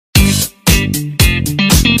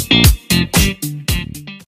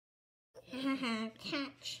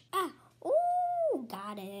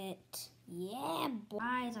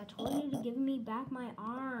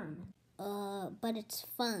but it's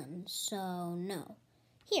fun, so no.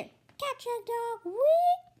 Here, catch a dog.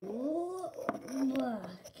 Whee!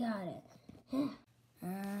 Got it.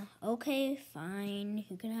 Okay, fine.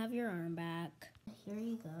 You can have your arm back. Here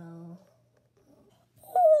you go.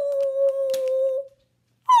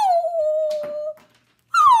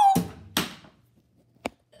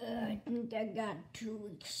 I think I got too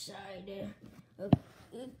excited.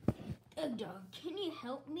 Dog, can you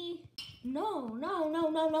help me? No.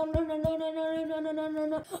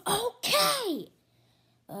 Okay.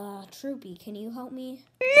 Troopy, can you help me?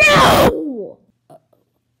 No.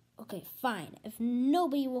 Okay, fine. If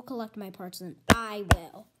nobody will collect my parts, then I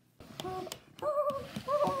will. Ow.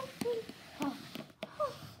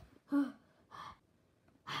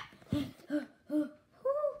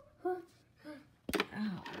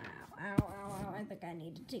 I think I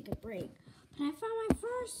need to take a break. But I found my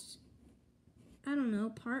first, I don't know,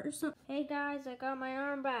 part or something. Hey guys, I got my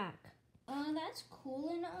arm back. That's cool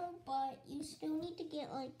and all, but you still need to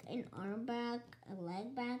get like an arm back, a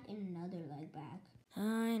leg back, and another leg back.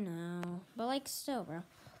 I know, but like still, bro.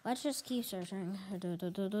 Let's just keep searching.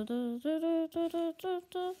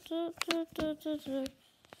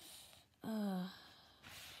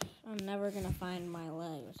 I'm never gonna find my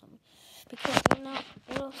leg or something. Because, you know,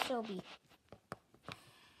 it'll still be...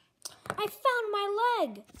 I found my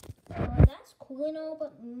leg! That's cool and all,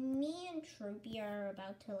 but me and Troopy are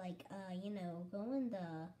about to, like, go in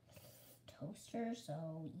the toaster,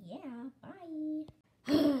 so, yeah, bye.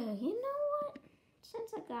 You know what?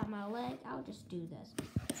 Since I got my leg, I'll just do this.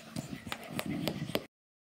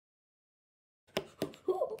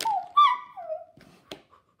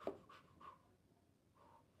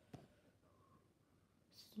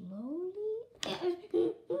 Slowly.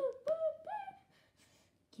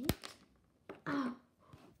 Get out.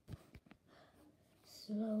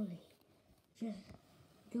 Slowly. Just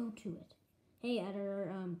go to it. Hey, editor,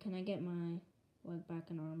 can I get my leg back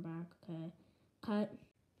and arm back? Okay. Cut.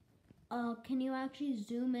 Can you actually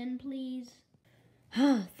zoom in, please?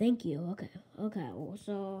 Thank you. Okay. Well,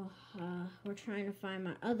 so, we're trying to find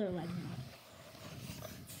my other leg now.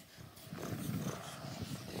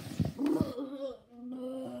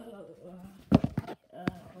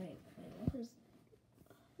 Wait, what is...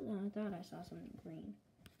 I thought I saw something green.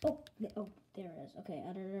 Oh, there it is. Okay,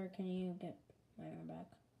 editor, can you get my arm back,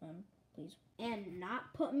 please? And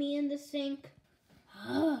not put me in the sink?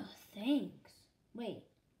 Thanks. Wait,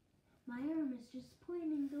 my arm is just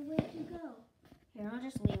pointing the way to go. Here, I'll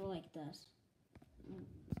just leave it like this.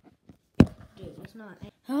 Dude, it's not...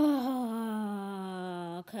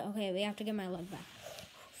 Okay, we have to get my leg back.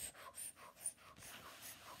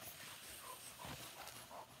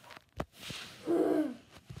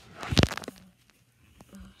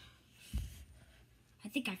 I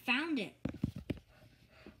think I found it.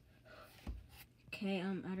 Okay,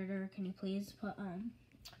 editor, can you please put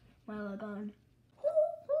my leg on?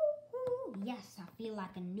 Yes, I feel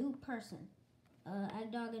like a new person.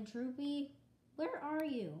 Egg Dog and Troopy, where are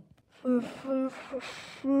you?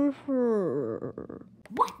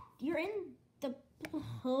 What? You're in the...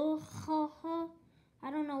 I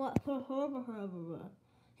don't know what...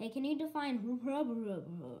 Hey, can you define...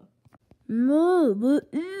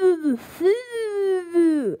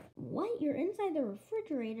 What? You're inside the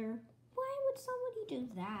refrigerator? Why would somebody do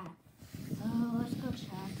that? Oh, let's go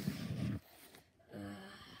check.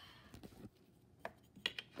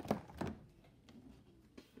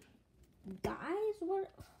 Guys, what?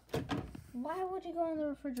 Why would you go in the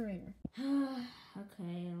refrigerator?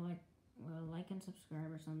 Okay, like and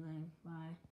subscribe or something. Bye.